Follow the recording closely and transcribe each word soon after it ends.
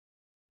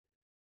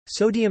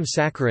Sodium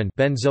saccharin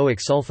benzoic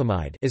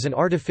sulfamide is an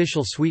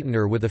artificial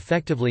sweetener with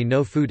effectively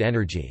no food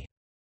energy.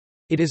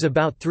 It is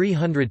about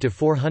 300 to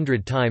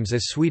 400 times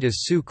as sweet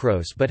as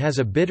sucrose but has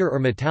a bitter or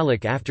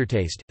metallic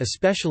aftertaste,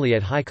 especially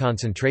at high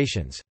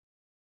concentrations.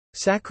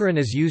 Saccharin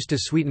is used to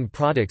sweeten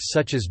products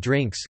such as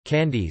drinks,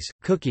 candies,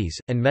 cookies,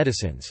 and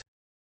medicines.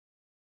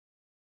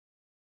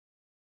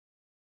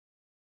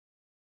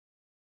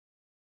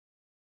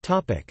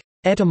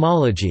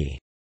 Etymology.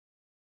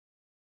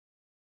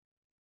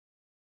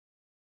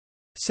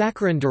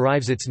 Saccharin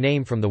derives its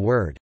name from the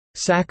word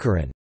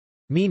saccharin,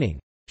 meaning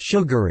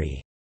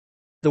sugary.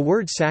 The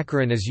word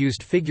saccharin is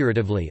used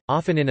figuratively,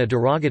 often in a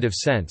derogative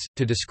sense,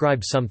 to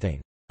describe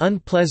something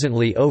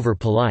unpleasantly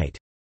over-polite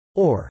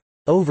or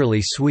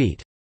overly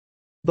sweet.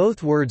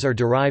 Both words are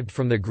derived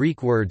from the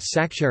Greek word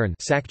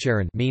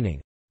Saccharin,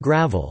 meaning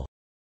gravel.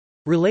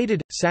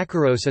 Related,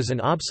 saccharose is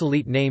an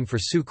obsolete name for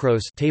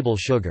sucrose, table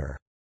sugar.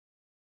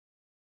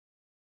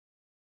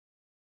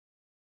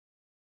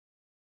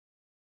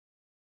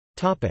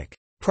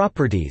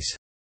 Properties.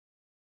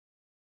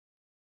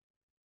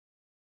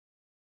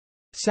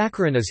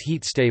 Saccharin is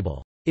heat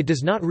stable. It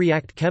does not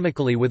react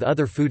chemically with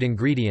other food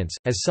ingredients,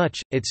 as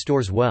such, it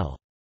stores well.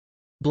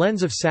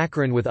 Blends of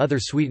saccharin with other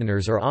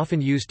sweeteners are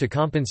often used to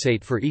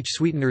compensate for each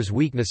sweetener's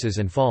weaknesses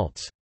and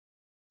faults.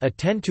 A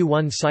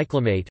 10-to-1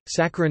 cyclamate,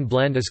 saccharin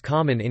blend is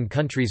common in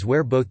countries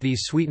where both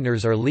these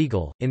sweeteners are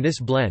legal. In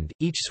this blend,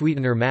 each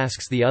sweetener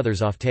masks the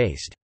other's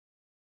off-taste.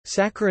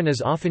 Saccharin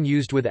is often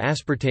used with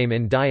aspartame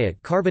in diet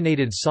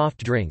carbonated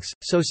soft drinks,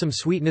 so some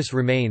sweetness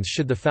remains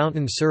should the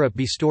fountain syrup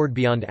be stored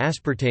beyond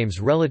aspartame's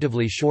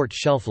relatively short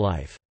shelf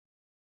life.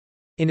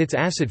 In its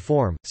acid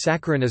form,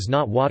 saccharin is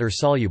not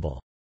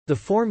water-soluble. The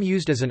form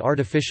used as an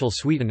artificial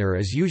sweetener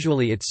is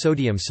usually its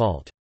sodium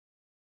salt.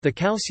 The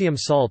calcium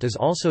salt is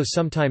also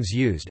sometimes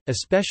used,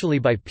 especially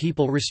by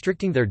people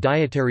restricting their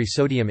dietary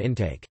sodium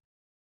intake.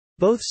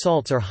 Both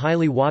salts are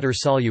highly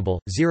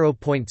water-soluble,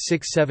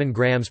 0.67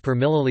 grams per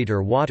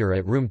milliliter water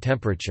at room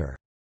temperature.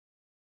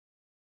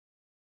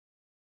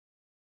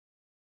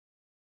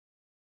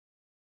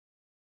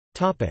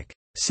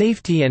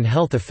 Safety and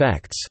health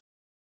effects.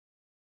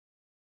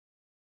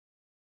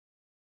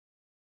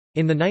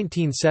 In the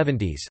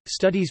 1970s,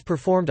 studies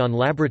performed on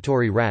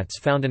laboratory rats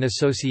found an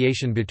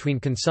association between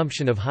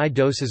consumption of high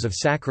doses of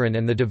saccharin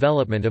and the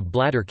development of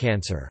bladder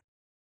cancer.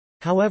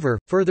 However,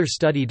 further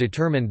study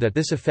determined that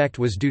this effect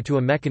was due to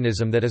a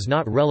mechanism that is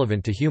not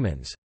relevant to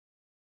humans.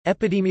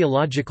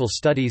 Epidemiological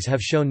studies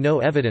have shown no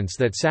evidence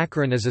that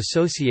saccharin is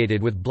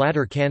associated with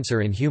bladder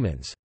cancer in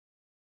humans.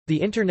 The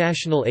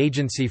International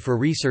Agency for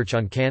Research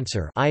on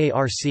Cancer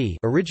 (IARC)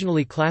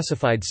 originally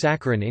classified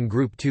saccharin in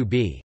Group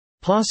 2B,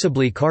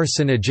 possibly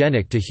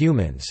carcinogenic to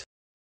humans,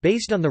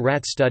 based on the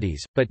rat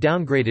studies, but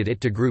downgraded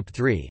it to Group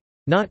 3,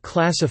 not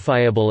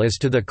classifiable as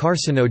to the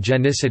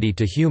carcinogenicity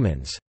to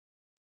humans.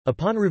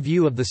 Upon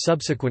review of the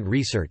subsequent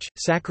research,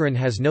 saccharin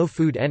has no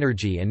food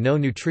energy and no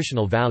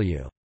nutritional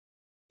value.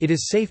 It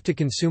is safe to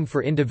consume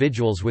for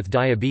individuals with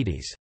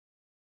diabetes.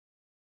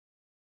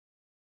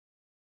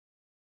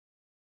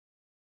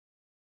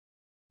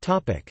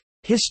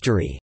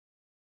 History.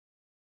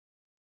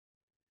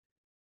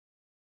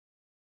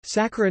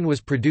 Saccharin was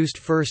produced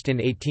first in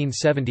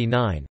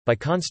 1879, by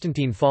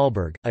Konstantin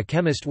Fahlberg, a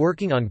chemist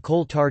working on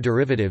coal tar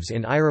derivatives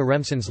in Ira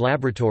Remsen's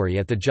laboratory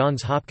at the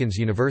Johns Hopkins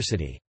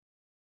University.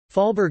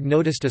 Fahlberg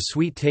noticed a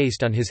sweet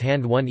taste on his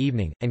hand one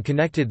evening, and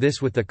connected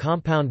this with the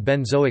compound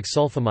benzoic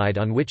sulfamide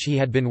on which he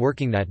had been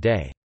working that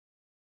day.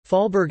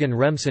 Fahlberg and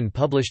Remsen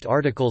published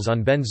articles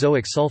on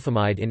benzoic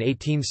sulfamide in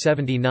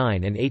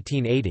 1879 and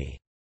 1880.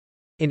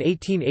 In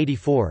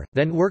 1884,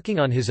 then working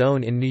on his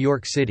own in New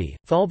York City,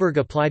 Fahlberg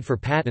applied for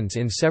patents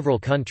in several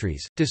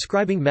countries,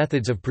 describing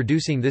methods of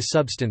producing this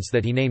substance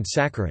that he named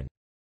saccharin.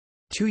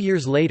 2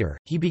 years later,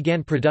 he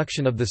began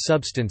production of the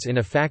substance in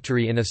a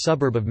factory in a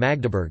suburb of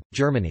Magdeburg,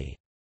 Germany.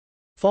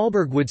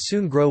 Fahlberg would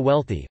soon grow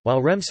wealthy, while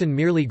Remsen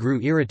merely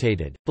grew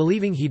irritated,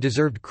 believing he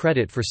deserved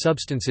credit for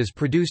substances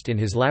produced in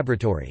his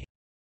laboratory.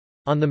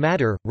 On the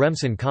matter,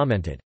 Remsen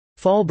commented,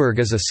 "Fahlberg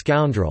is a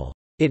scoundrel.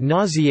 It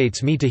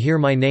nauseates me to hear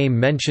my name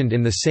mentioned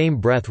in the same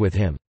breath with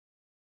him."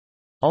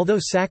 Although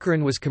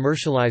saccharin was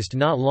commercialized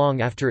not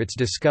long after its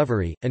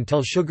discovery,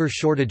 until sugar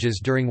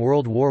shortages during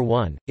World War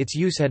I, its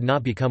use had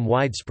not become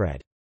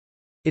widespread.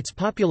 Its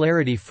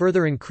popularity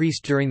further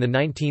increased during the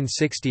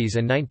 1960s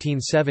and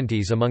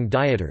 1970s among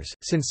dieters,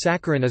 since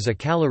saccharin is a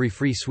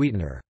calorie-free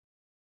sweetener.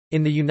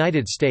 In the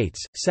United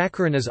States,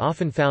 saccharin is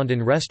often found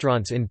in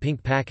restaurants in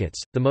pink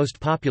packets. The most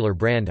popular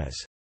brand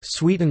is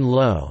Sweet and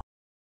Low.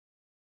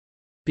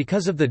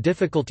 Because of the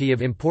difficulty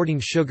of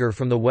importing sugar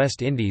from the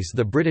West Indies,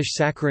 the British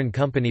Saccharin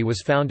Company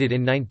was founded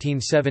in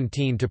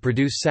 1917 to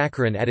produce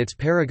saccharin at its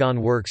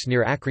Paragon Works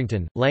near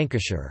Accrington,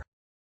 Lancashire.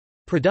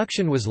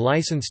 Production was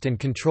licensed and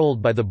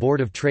controlled by the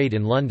Board of Trade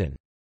in London.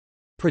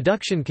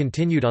 Production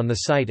continued on the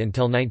site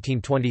until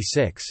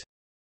 1926.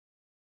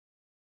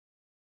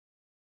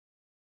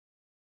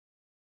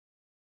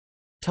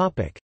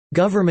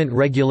 Government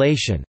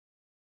regulation.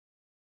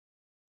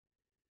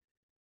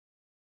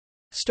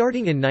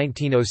 Starting in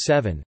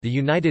 1907, the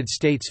United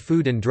States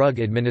Food and Drug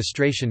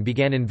Administration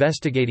began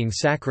investigating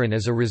saccharin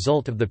as a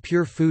result of the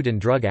Pure Food and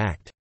Drug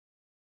Act.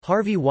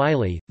 Harvey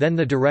Wiley, then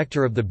the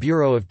director of the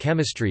Bureau of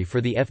Chemistry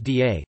for the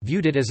FDA,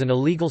 viewed it as an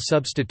illegal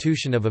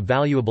substitution of a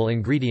valuable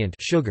ingredient,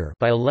 sugar,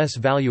 by a less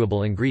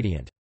valuable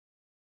ingredient.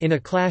 In a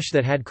clash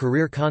that had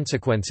career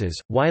consequences,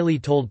 Wiley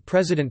told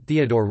President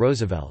Theodore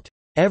Roosevelt,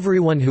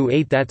 "Everyone who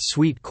ate that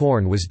sweet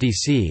corn was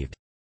deceived.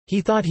 He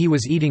thought he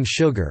was eating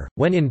sugar,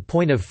 when in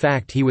point of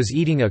fact he was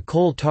eating a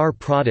coal tar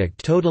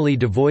product totally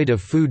devoid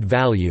of food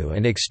value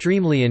and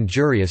extremely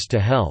injurious to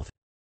health."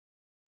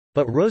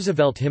 But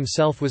Roosevelt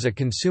himself was a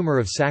consumer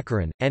of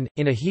saccharin, and,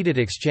 in a heated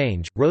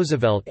exchange,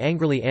 Roosevelt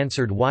angrily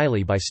answered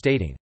Wiley by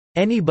stating,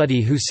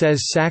 "Anybody who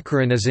says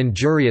saccharin is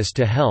injurious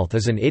to health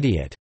is an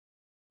idiot."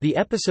 The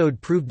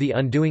episode proved the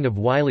undoing of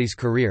Wiley's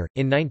career.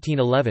 In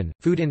 1911,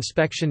 Food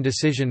Inspection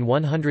Decision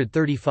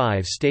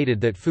 135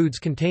 stated that foods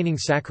containing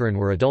saccharin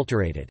were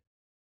adulterated.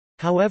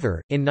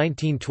 However, in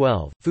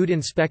 1912, Food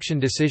Inspection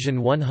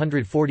Decision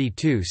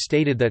 142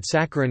 stated that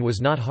saccharin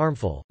was not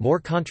harmful. More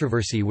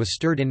controversy was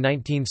stirred in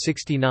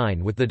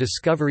 1969 with the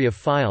discovery of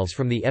files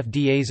from the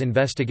FDA's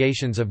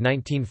investigations of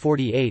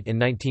 1948 and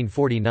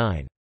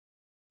 1949.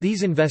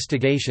 These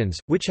investigations,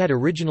 which had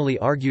originally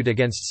argued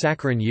against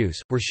saccharin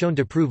use, were shown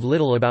to prove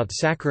little about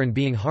saccharin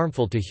being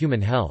harmful to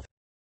human health.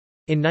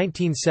 In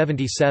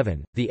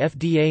 1977, the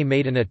FDA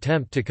made an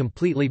attempt to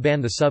completely ban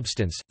the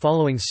substance,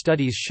 following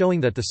studies showing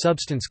that the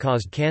substance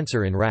caused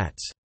cancer in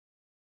rats.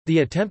 The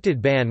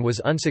attempted ban was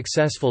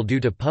unsuccessful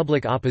due to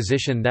public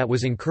opposition that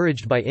was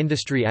encouraged by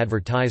industry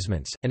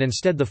advertisements, and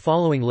instead the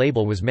following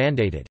label was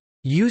mandated: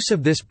 "Use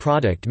of this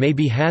product may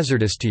be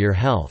hazardous to your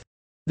health.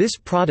 This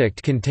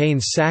product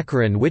contains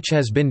saccharin which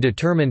has been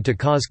determined to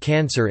cause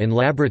cancer in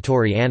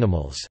laboratory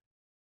animals."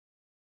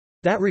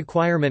 That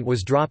requirement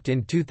was dropped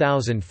in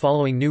 2000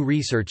 following new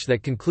research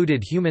that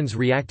concluded humans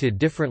reacted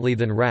differently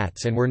than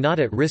rats and were not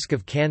at risk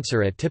of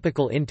cancer at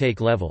typical intake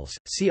levels.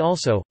 See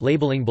also,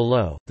 labeling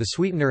below. The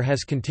sweetener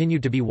has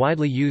continued to be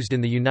widely used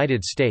in the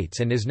United States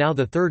and is now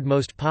the third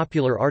most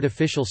popular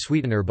artificial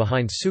sweetener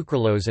behind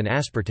sucralose and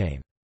aspartame.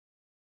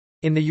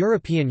 In the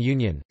European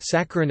Union,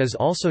 saccharin is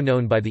also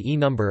known by the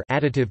E-number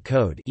additive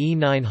code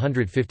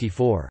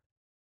E954.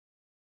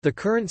 The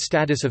current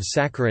status of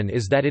saccharin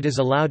is that it is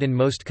allowed in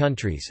most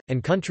countries,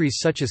 and countries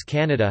such as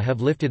Canada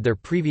have lifted their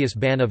previous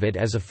ban of it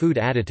as a food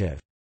additive.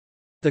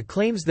 The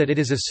claims that it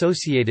is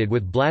associated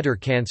with bladder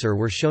cancer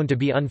were shown to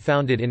be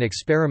unfounded in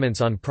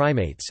experiments on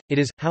primates. It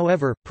is,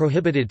 however,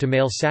 prohibited to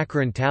mail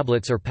saccharin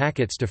tablets or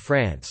packets to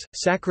France.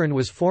 Saccharin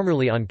was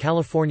formerly on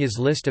California's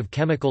list of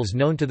chemicals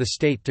known to the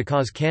state to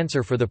cause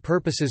cancer for the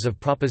purposes of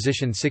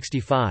Proposition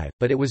 65,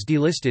 but it was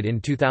delisted in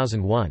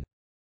 2001.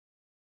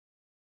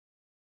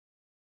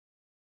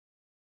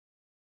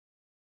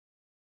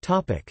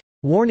 Topic: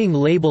 Warning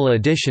label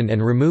addition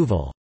and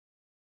removal.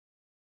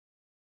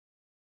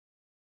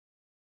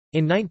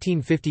 In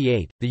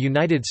 1958, the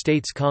United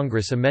States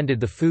Congress amended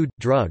the Food,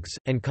 Drugs,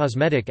 and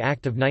Cosmetic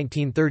Act of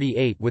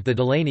 1938 with the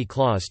Delaney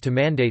Clause to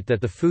mandate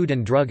that the Food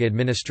and Drug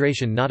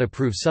Administration not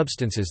approve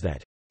substances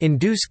that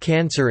induce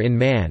cancer in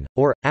man,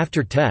 or,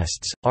 after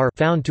tests, are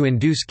found to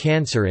induce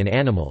cancer in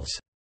animals.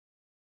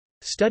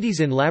 Studies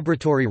in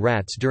laboratory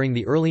rats during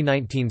the early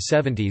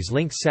 1970s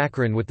linked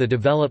saccharin with the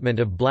development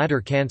of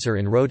bladder cancer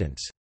in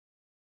rodents.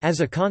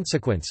 As a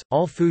consequence,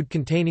 all food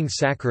containing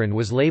saccharin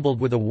was labeled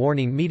with a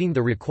warning meeting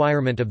the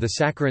requirement of the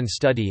Saccharin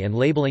Study and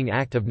Labeling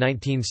Act of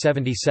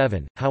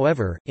 1977.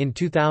 However, in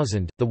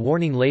 2000, the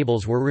warning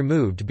labels were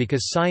removed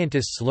because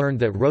scientists learned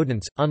that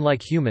rodents,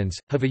 unlike humans,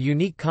 have a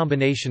unique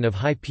combination of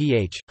high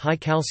pH, high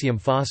calcium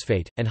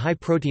phosphate, and high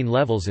protein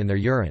levels in their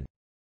urine.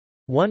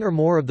 One or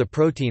more of the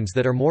proteins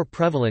that are more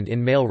prevalent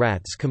in male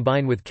rats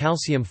combine with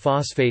calcium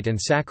phosphate and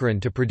saccharin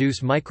to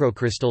produce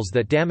microcrystals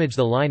that damage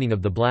the lining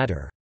of the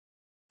bladder.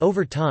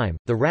 Over time,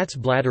 the rat's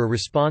bladder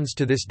responds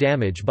to this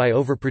damage by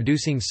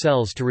overproducing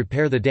cells to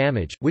repair the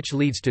damage, which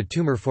leads to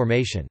tumor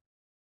formation.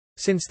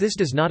 Since this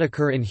does not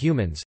occur in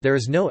humans, there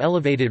is no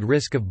elevated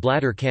risk of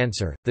bladder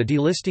cancer. The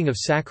delisting of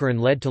saccharin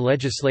led to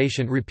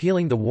legislation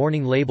repealing the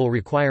warning label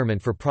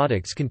requirement for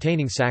products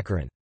containing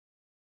saccharin.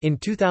 In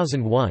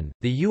 2001,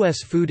 the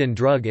U.S. Food and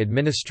Drug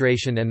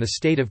Administration and the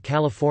state of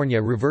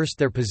California reversed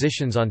their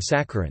positions on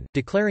saccharin,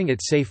 declaring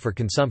it safe for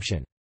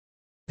consumption.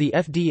 The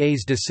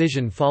FDA's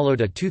decision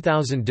followed a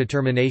 2000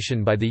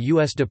 determination by the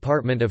U.S.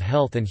 Department of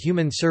Health and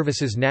Human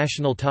Services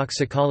National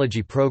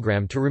Toxicology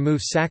Program to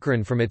remove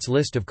saccharin from its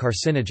list of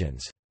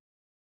carcinogens.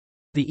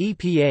 The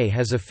EPA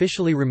has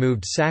officially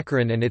removed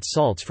saccharin and its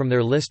salts from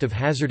their list of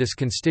hazardous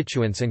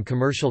constituents and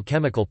commercial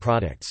chemical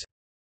products.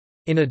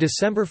 In a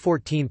December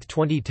 14,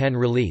 2010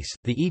 release,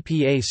 the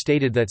EPA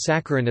stated that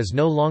saccharin is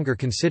no longer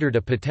considered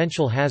a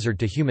potential hazard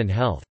to human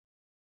health.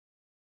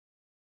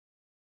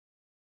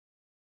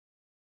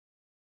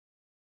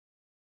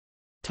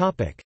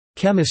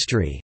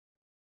 Chemistry.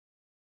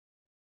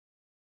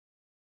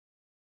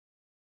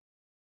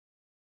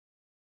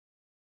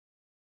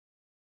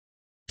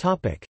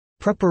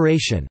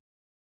 Preparation.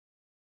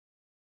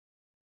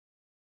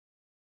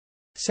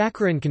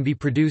 Saccharin can be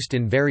produced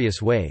in various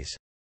ways.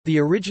 The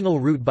original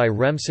route by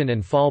Remsen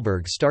and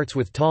Fahlberg starts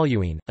with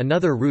toluene,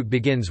 another route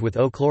begins with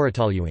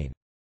O-chlorotoluene.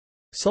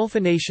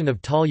 Sulfonation of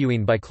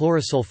toluene by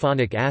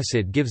chlorosulfonic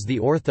acid gives the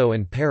ortho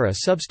and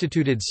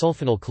para-substituted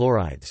sulfonyl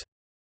chlorides.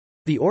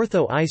 The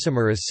ortho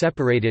isomer is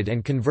separated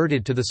and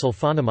converted to the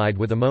sulfonamide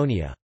with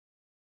ammonia.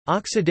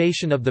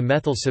 Oxidation of the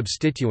methyl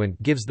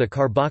substituent gives the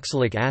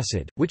carboxylic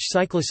acid, which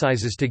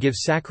cyclicizes to give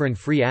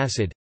saccharin-free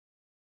acid.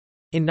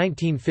 In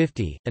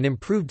 1950, an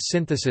improved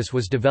synthesis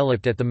was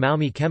developed at the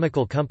Maumee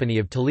Chemical Company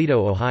of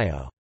Toledo,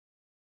 Ohio.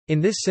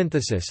 In this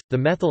synthesis, the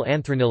methyl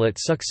anthranilate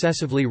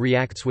successively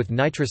reacts with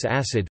nitrous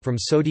acid from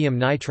sodium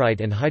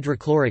nitrite and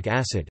hydrochloric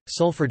acid,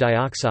 sulfur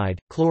dioxide,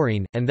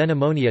 chlorine, and then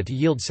ammonia to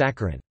yield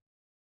saccharin.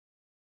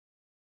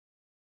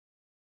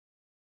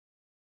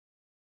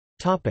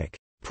 Topic: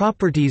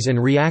 Properties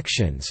and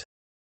reactions.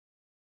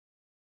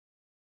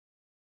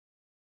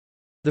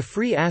 The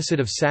free acid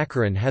of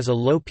saccharin has a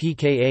low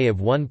pKa of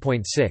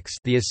 1.6,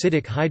 the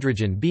acidic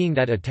hydrogen being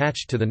that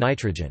attached to the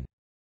nitrogen.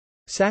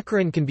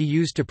 Saccharin can be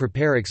used to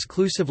prepare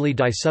exclusively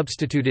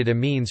disubstituted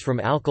amines from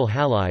alkyl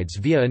halides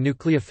via a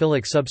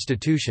nucleophilic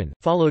substitution,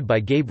 followed by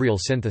Gabriel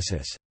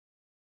synthesis.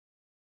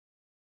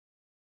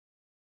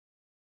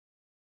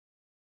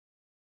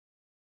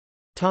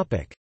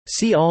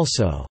 See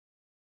also: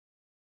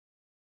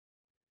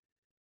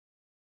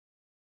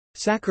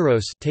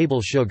 Saccharose,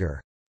 table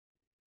sugar;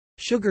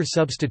 sugar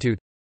substitute;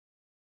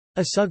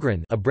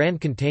 Saccharin, a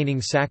brand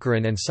containing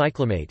saccharin and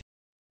cyclamate;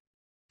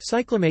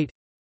 cyclamate;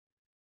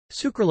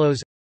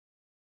 sucralose;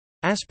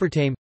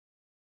 aspartame;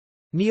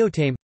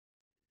 neotame;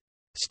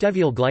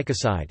 steviol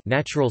glycoside,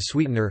 natural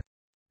sweetener;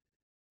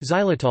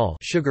 xylitol,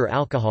 sugar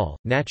alcohol,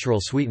 natural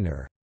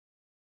sweetener.